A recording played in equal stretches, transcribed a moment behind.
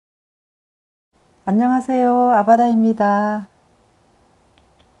안녕하세요. 아바다입니다.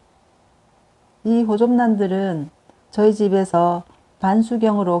 이 호접란들은 저희 집에서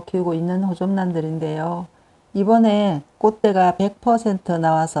반수경으로 키우고 있는 호접란들인데요. 이번에 꽃대가 100%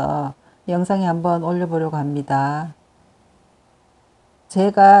 나와서 영상에 한번 올려보려고 합니다.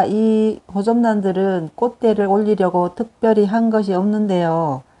 제가 이 호접란들은 꽃대를 올리려고 특별히 한 것이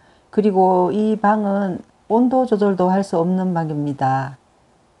없는데요. 그리고 이 방은 온도 조절도 할 수 없는 방입니다.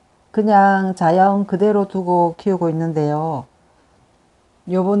 그냥 자연 그대로 두고 키우고 있는데요.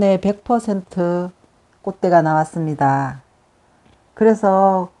 요번에 100% 꽃대가 나왔습니다.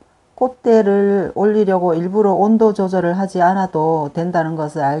 그래서 꽃대를 올리려고 일부러 온도 조절을 하지 않아도 된다는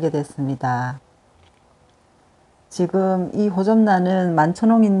것을 알게 됐습니다. 지금 이 호접란은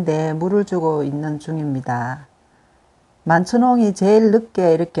만천홍인데 물을 주고 있는 중입니다. 만천홍이 제일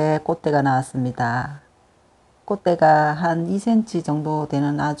늦게 이렇게 꽃대가 나왔습니다. 꽃대가 한 2cm 정도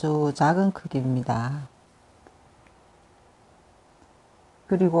되는 아주 작은 크기입니다.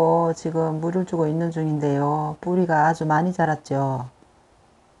 그리고 지금 물을 주고 있는 중인데요. 뿌리가 아주 많이 자랐죠.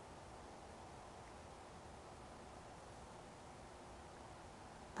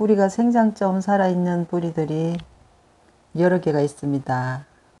 뿌리가 생장점 살아있는 뿌리들이 여러 개가 있습니다.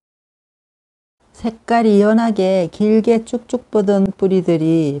 색깔이 연하게 길게 쭉쭉 뻗은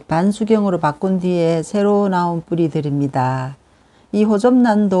뿌리들이 반수경으로 바꾼 뒤에 새로 나온 뿌리들입니다. 이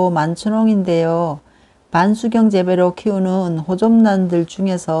호접란도 만춘홍인데요. 반수경 재배로 키우는 호접란들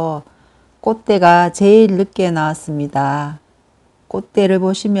중에서 꽃대가 제일 늦게 나왔습니다. 꽃대를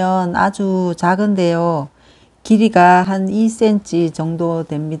보시면 아주 작은데요. 길이가 한 2cm 정도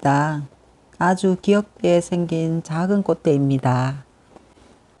됩니다. 아주 귀엽게 생긴 작은 꽃대입니다.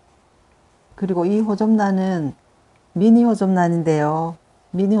 그리고 이 호접란은 미니 호접란인데요.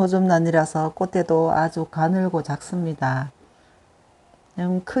 미니 호접란이라서 꽃대도 아주 가늘고 작습니다.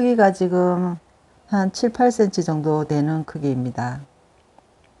 크기가 지금 한 7, 8cm 정도 되는 크기입니다.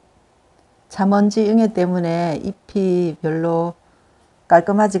 자먼지 응애 때문에 잎이 별로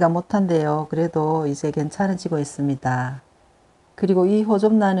깔끔하지가 못한데요. 그래도 이제 괜찮아지고 있습니다. 그리고 이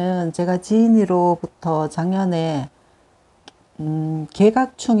호접란은 제가 지인으로부터 작년에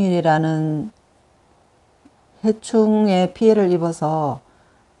개각충이라는 해충에 피해를 입어서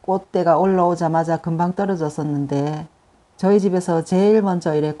꽃대가 올라오자마자 금방 떨어졌었는데 저희 집에서 제일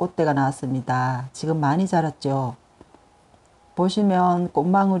먼저 이래 꽃대가 나왔습니다. 지금 많이 자랐죠. 보시면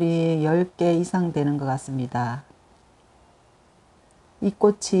꽃망울이 10개 이상 되는 것 같습니다. 이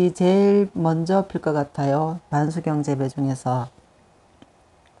꽃이 제일 먼저 필 것 같아요. 반수경 재배 중에서.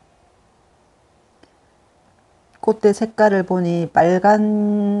 꽃대 색깔을 보니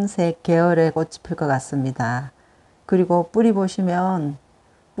빨간색 계열의 꽃이 필 것 같습니다. 그리고 뿌리 보시면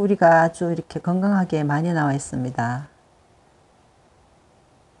뿌리가 아주 이렇게 건강하게 많이 나와 있습니다.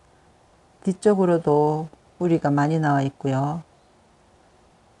 뒤쪽으로도 뿌리가 많이 나와 있고요.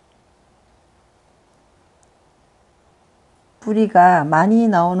 뿌리가 많이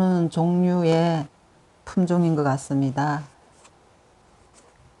나오는 종류의 품종인 것 같습니다.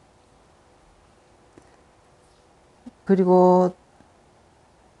 그리고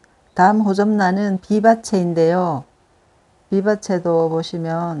다음 호접란은 비바체인데요. 비바체도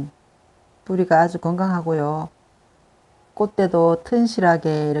보시면 뿌리가 아주 건강하고요. 꽃대도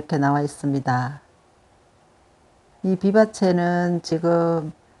튼실하게 이렇게 나와 있습니다. 이 비바체는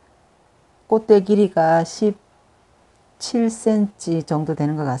지금 꽃대 길이가 17cm 정도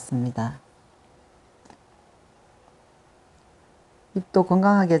되는 것 같습니다. 잎도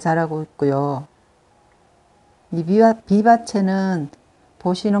건강하게 자라고 있고요. 이 비바체는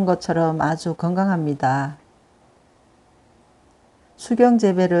보시는 것처럼 아주 건강합니다.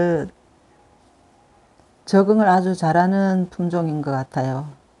 수경재배를 적응을 아주 잘하는 품종인 것 같아요.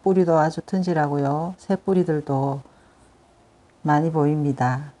 뿌리도 아주 튼실하고요. 새뿌리들도 많이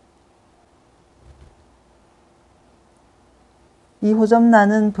보입니다. 이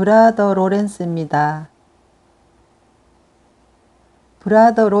호접란은 브라더 로렌스입니다.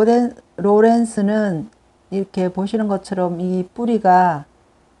 브라더 로렌스는 이렇게 보시는 것처럼 이 뿌리가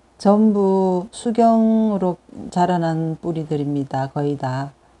전부 수경으로 자라난 뿌리들입니다. 거의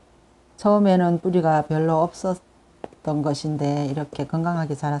다. 처음에는 뿌리가 별로 없었던 것인데 이렇게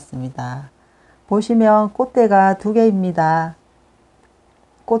건강하게 자랐습니다. 보시면 꽃대가 2개입니다.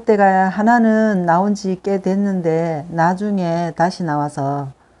 꽃대가 하나는 나온 지 꽤 됐는데 나중에 다시 나와서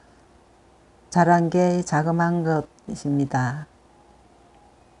자란 게 자그마한 것입니다.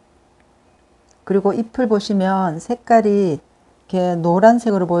 그리고 잎을 보시면 색깔이 이렇게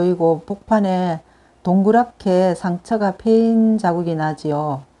노란색으로 보이고 복판에 동그랗게 상처가 패인 자국이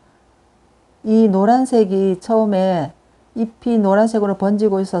나지요. 이 노란색이 처음에 잎이 노란색으로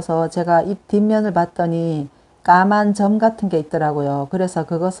번지고 있어서 제가 잎 뒷면을 봤더니 까만 점 같은 게 있더라고요. 그래서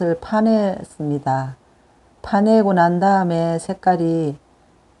그것을 파냈습니다. 파내고 난 다음에 색깔이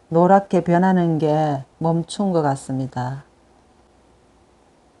노랗게 변하는 게 멈춘 것 같습니다.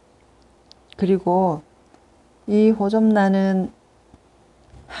 그리고 이 호접란은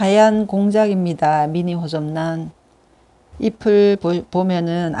하얀 공작입니다. 미니 호접란. 잎을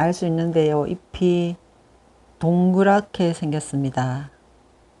보면은 알 수 있는데요. 잎이 동그랗게 생겼습니다.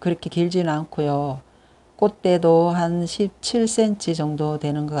 그렇게 길지는 않고요. 꽃대도 한 17cm 정도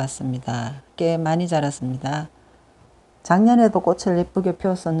되는 것 같습니다. 꽤 많이 자랐습니다. 작년에도 꽃을 예쁘게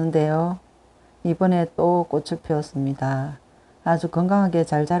피웠었는데요. 이번에 또 꽃을 피웠습니다. 아주 건강하게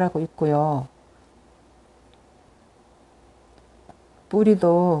잘 자라고 있고요.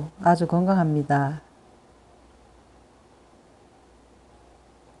 뿌리도 아주 건강합니다.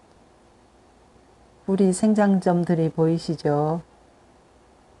 뿌리 생장점들이 보이시죠?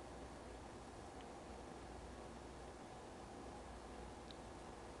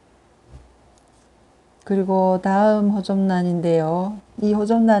 그리고 다음 호접란인데요. 이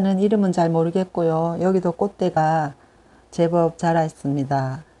호접란은 이름은 잘 모르겠고요. 여기도 꽃대가 제법 자라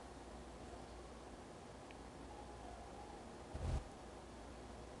있습니다.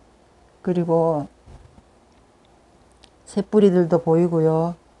 그리고 새뿌리들도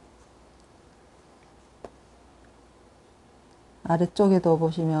보이고요. 아래쪽에도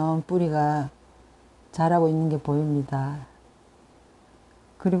보시면 뿌리가 자라고 있는 게 보입니다.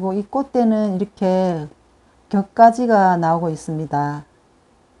 그리고 이 꽃대는 이렇게 격가지가 나오고 있습니다.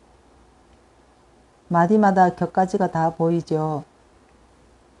 마디마다 격가지가 다 보이죠.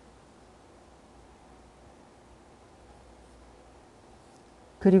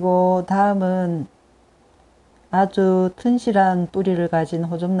 그리고 다음은 아주 튼실한 뿌리를 가진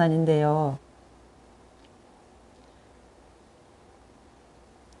호접란인데요.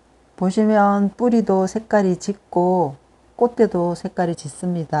 보시면 뿌리도 색깔이 짙고 꽃대도 색깔이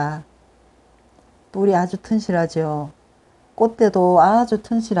짙습니다. 뿌리 아주 튼실하죠. 꽃대도 아주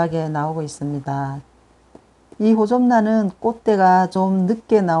튼실하게 나오고 있습니다. 이 호접란은 꽃대가 좀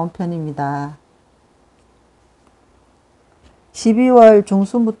늦게 나온 편입니다. 12월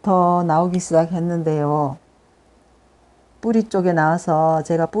중순부터 나오기 시작했는데요. 뿌리 쪽에 나와서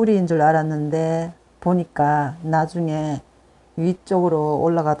제가 뿌리인 줄 알았는데 보니까 나중에 위쪽으로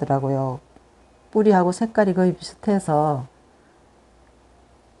올라가더라고요. 뿌리하고 색깔이 거의 비슷해서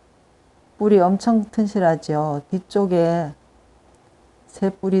뿌리 엄청 튼실하죠. 뒤쪽에 새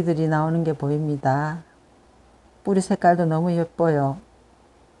뿌리들이 나오는 게 보입니다. 뿌리 색깔도 너무 예뻐요.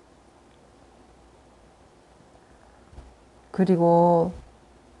 그리고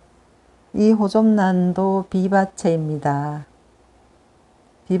이 호접란도 비바체입니다.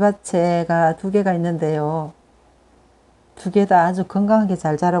 비바체가 두 개가 있는데요. 두 개 다 아주 건강하게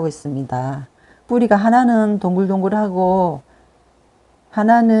잘 자라고 있습니다. 뿌리가 하나는 동글동글하고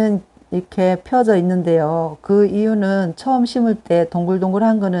하나는 이렇게 펴져 있는데요. 그 이유는 처음 심을 때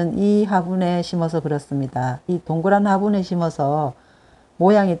동글동글한 거는 이 화분에 심어서 그렇습니다. 이 동그란 화분에 심어서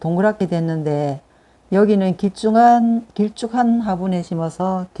모양이 동그랗게 됐는데 여기는 길쭉한 화분에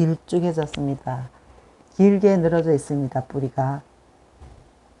심어서 길쭉해졌습니다. 길게 늘어져 있습니다. 뿌리가.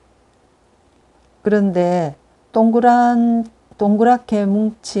 그런데 동그랗게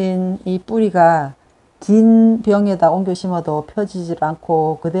뭉친 이 뿌리가 긴 병에다 옮겨 심어도 펴지질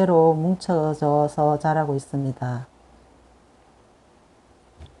않고 그대로 뭉쳐져서 자라고 있습니다.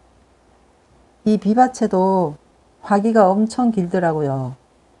 이 비바체도 화기가 엄청 길더라고요.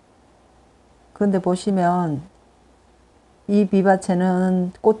 그런데 보시면 이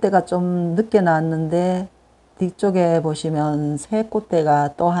비바체는 꽃대가 좀 늦게 나왔는데 뒤쪽에 보시면 새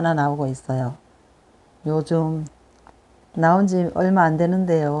꽃대가 또 하나 나오고 있어요. 요즘 나온 지 얼마 안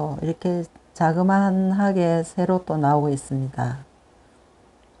되는데요. 이렇게 자그마하게 새로 또 나오고 있습니다.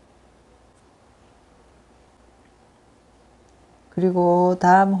 그리고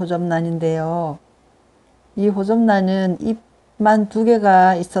다음 호접란인데요. 이 호접란은 잎만 두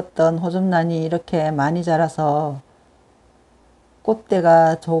개가 있었던 호접란이 이렇게 많이 자라서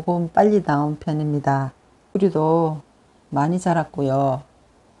꽃대가 조금 빨리 나온 편입니다. 뿌리도 많이 자랐고요.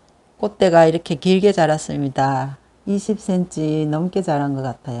 꽃대가 이렇게 길게 자랐습니다. 20cm 넘게 자란 것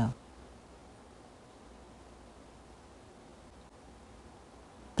같아요.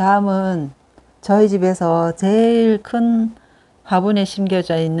 다음은 저희 집에서 제일 큰 화분에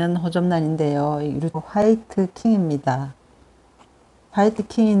심겨져 있는 호접란인데요. 화이트 킹입니다. 화이트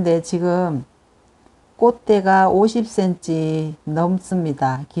킹인데 지금 꽃대가 50cm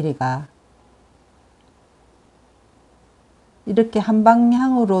넘습니다. 길이가. 이렇게 한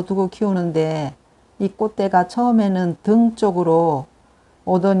방향으로 두고 키우는데 이 꽃대가 처음에는 등 쪽으로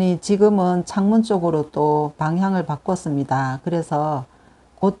오더니 지금은 창문 쪽으로 또 방향을 바꿨습니다. 그래서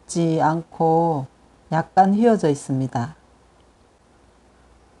곧지 않고 약간 휘어져 있습니다.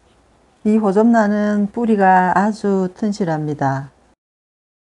 이 호접란은 뿌리가 아주 튼실합니다.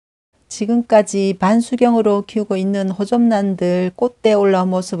 지금까지 반수경으로 키우고 있는 호접란들 꽃대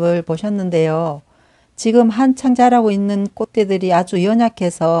올라온 모습을 보셨는데요. 지금 한창 자라고 있는 꽃대들이 아주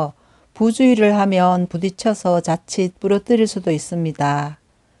연약해서 부주의를 하면 부딪혀서 자칫 부러뜨릴 수도 있습니다.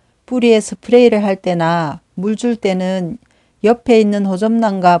 뿌리에 스프레이를 할 때나 물 줄 때는 옆에 있는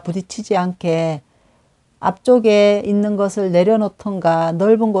호접란과 부딪히지 않게 앞쪽에 있는 것을 내려놓던가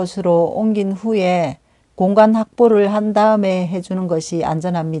넓은 곳으로 옮긴 후에 공간 확보를 한 다음에 해주는 것이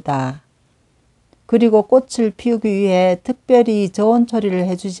안전합니다. 그리고 꽃을 피우기 위해 특별히 저온 처리를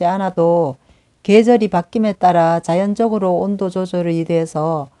해주지 않아도 계절이 바뀜에 따라 자연적으로 온도 조절이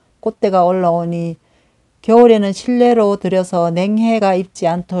돼서 꽃대가 올라오니 겨울에는 실내로 들여서 냉해가 입지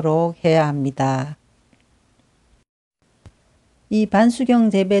않도록 해야 합니다. 이 반수경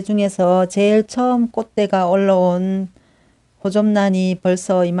재배 중에서 제일 처음 꽃대가 올라온 호접란이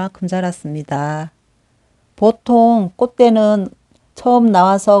벌써 이만큼 자랐습니다. 보통 꽃대는 처음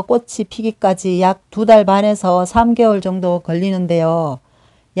나와서 꽃이 피기까지 약 2달 반에서 3개월 정도 걸리는데요.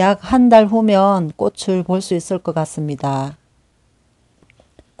 약 한 달 후면 꽃을 볼 수 있을 것 같습니다.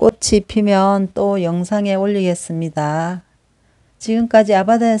 꽃이 피면 또 영상에 올리겠습니다. 지금까지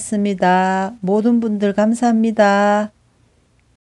아바다였습니다. 모든 분들 감사합니다.